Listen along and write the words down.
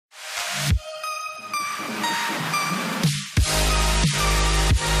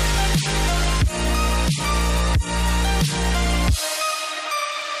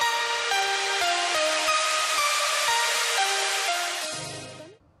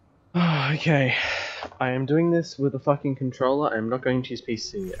Okay, I am doing this with a fucking controller. I'm not going to use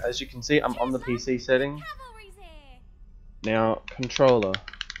PC. As you can see, I'm on the PC setting. Now, controller.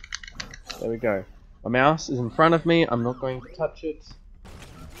 There we go. My mouse is in front of me. I'm not going to touch it.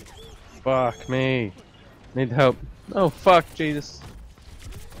 Fuck me. Need help. Oh fuck, Jesus.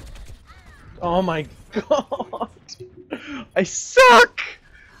 Oh my god. I suck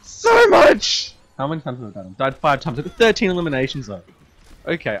so much. How many times have I done? Died 5 times. I got 13 eliminations though.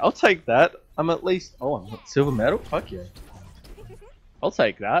 Okay, I'll take that. I'm at least. Oh, I'm silver medal? Fuck yeah. I'll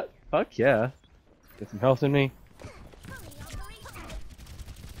take that. Fuck yeah. Get some health in me.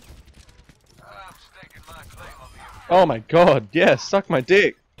 Oh my god, yeah, suck my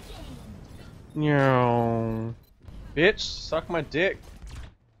dick. No. Bitch, suck my dick.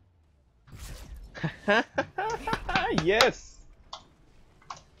 Yes.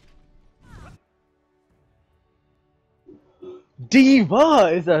 Diva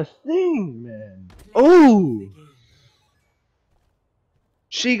is a thing, man. Oh.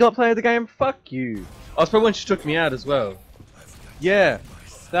 She got player of the game. Fuck you. Oh, it's probably when she took me out as well. Yeah,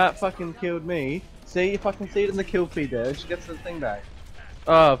 that fucking killed me. See, if I can see it in the kill feed there, she gets the thing back.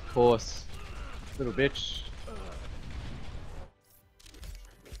 Oh, of course. Little bitch.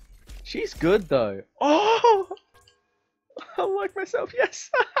 She's good though. Oh! I like myself,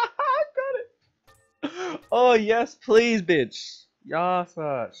 yes! I got it! Oh, yes, please, bitch! Yes,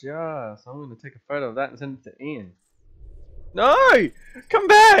 yes. I'm gonna take a photo of that and send it to Ian. No! Come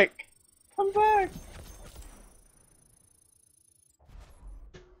back! Come back!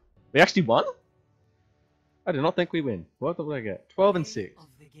 We actually won? I did not think we win. What did I get? 12 and 6.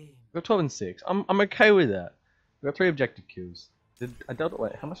 We got 12 and 6. I'm okay with that. We got 3 objective kills. I dealt it.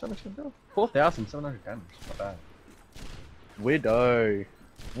 Wait, how much damage did I deal? 4,700 damage. Not bad. Widow.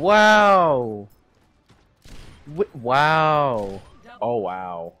 Wow. Wow. Oh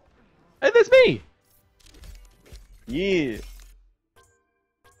wow. Hey, that's me. Yeah.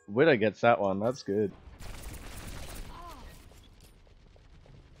 Widow gets that one. That's good.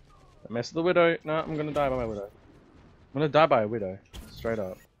 I messed with the Widow. No, I'm gonna die by my Widow. I'm gonna die by a Widow. Straight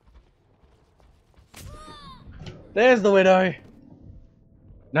up. There's the Widow!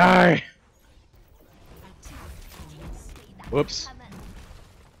 No! Whoops.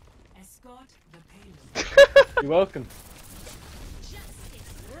 You're welcome.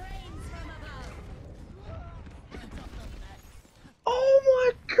 Oh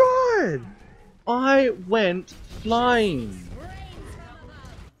my god! I went flying.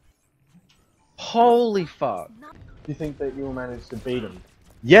 Holy fuck. Do you think that you will manage to beat him?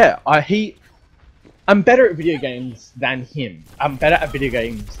 Yeah, I'm better at video games than him. I'm better at video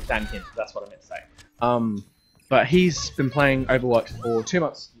games than him, that's what I meant to say. But he's been playing Overwatch for 2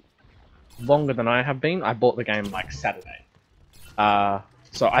 months longer than I have been. I bought the game like Saturday.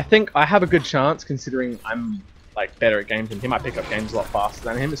 So I think I have a good chance considering I'm like better at games than him. I pick up games a lot faster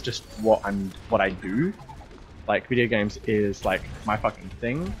than him. It's just what I do. Like video games is like my fucking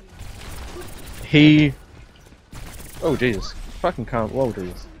thing. Oh Jesus. Fucking can't. Whoa,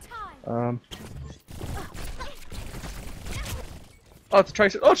 Jesus. Oh, it's a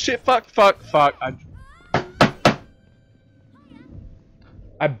tracer. Oh shit, fuck.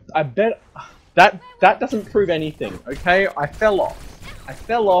 I bet that doesn't prove anything, okay? I fell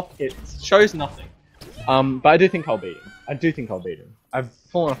off, it shows nothing. But I do think I'll beat him. I've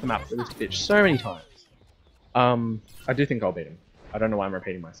fallen off the map with this bitch so many times. I do think I'll beat him. I don't know why I'm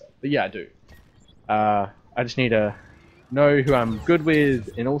repeating myself, but yeah, I do. I just need to know who I'm good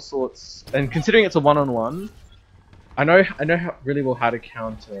with in all sorts, and considering it's a one-on-one, I know really well how to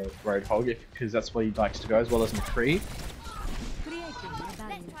counter Roadhog because that's where he likes to go, as well as McCree.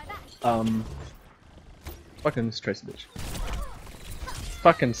 Fucking this tracer bitch.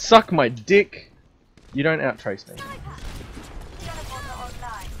 Fucking suck my dick. You don't out-trace me.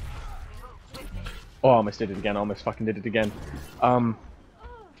 Oh, I almost did it again. I almost fucking did it again. I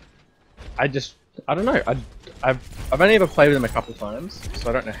don't know. I've only ever played with him a couple times, so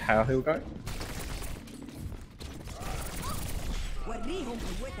I don't know how he'll go.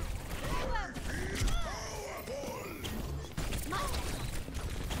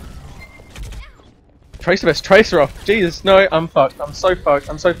 Tracer best, tracer off. Jesus, no, I'm fucked. I'm so fucked.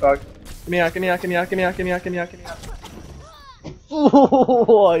 Give me out.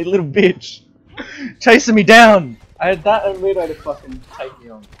 Oh, you little bitch. Chasing me down. I had that and Widow to fucking take me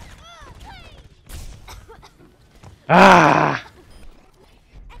on. Ah!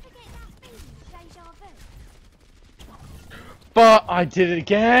 But I did it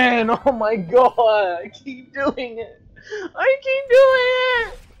again! Oh my god! I keep doing it!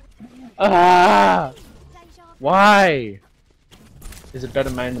 Ah! Why? is it better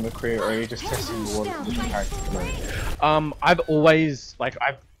main than McCree, or are you just testing the water for different characters at the moment? I've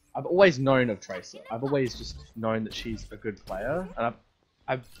always known of Tracer. I've always just known that she's a good player,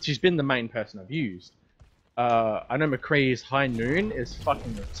 and she's been the main person I've used. I know McCree's High Noon is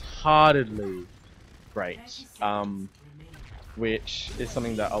fucking retardedly great, which is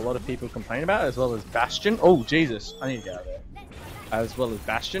something that a lot of people complain about, as well as Bastion. Oh Jesus, I need to get out of there. As well as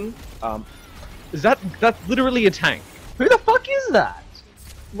Bastion. That's literally a tank. Who the fuck is that?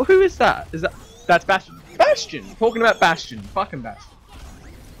 Well, who is that? That's Bastion? Bastion! Talking about Bastion. Fucking Bastion.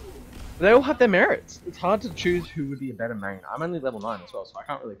 They all have their merits. It's hard to choose who would be a better main. I'm only level 9 as well, so I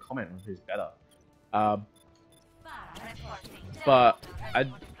can't really comment on who's better. But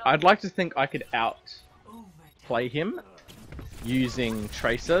I'd like to think I could outplay him using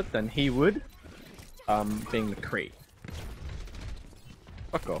Tracer than he would being McCree.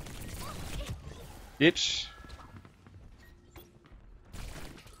 Fuck off. Bitch.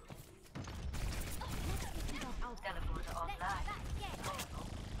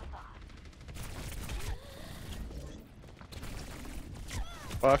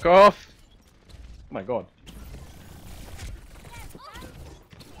 Fuck off! Oh my god.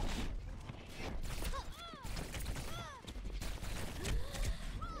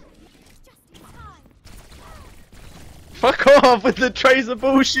 Fuck off with the Tracer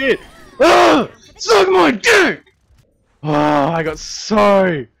bullshit! Ah! Suck my dick! Oh, I got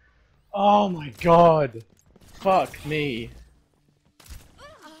so... Oh my god. Fuck me.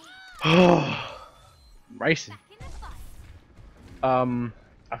 Oh, I'm racing.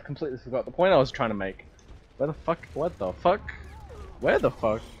 I've completely forgot the point I was trying to make. Where the fuck? What the fuck? Where the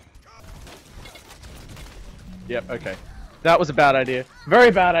fuck? Yep, okay. That was a bad idea. Very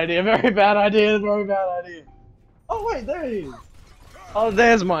bad idea, very bad idea, very bad idea. Oh wait, there he is. Oh,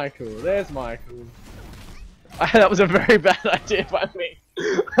 there's Michael. There's Michael. That was a very bad idea by me.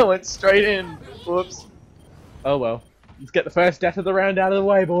 I went straight in. Whoops. Oh well. Let's get the first death of the round out of the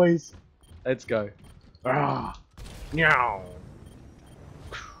way, boys. Let's go. Ah. Meow.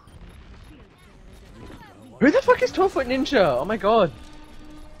 Who the fuck is 12-foot ninja? Oh my god.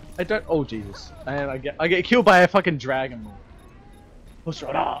 I don't. Oh Jesus. And I get killed by a fucking dragon. What's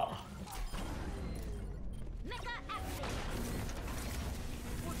right? Ah.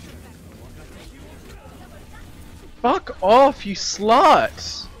 Fuck off, you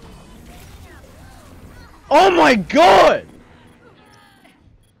slut! Oh my god!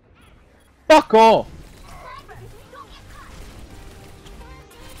 Fuck off!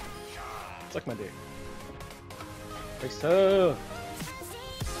 Suck my dick. Racer!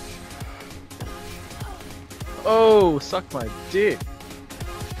 Oh, suck my dick!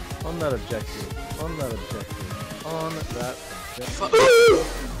 On that objective. On that objective. On that objective.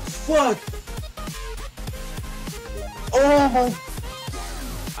 Fuck! Oh!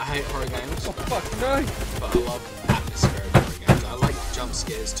 I hate horror games. Oh fuck, no! But I love atmospheric horror games. I like jump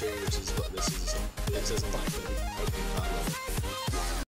scares too, which is what this is. This isn't like the opening part of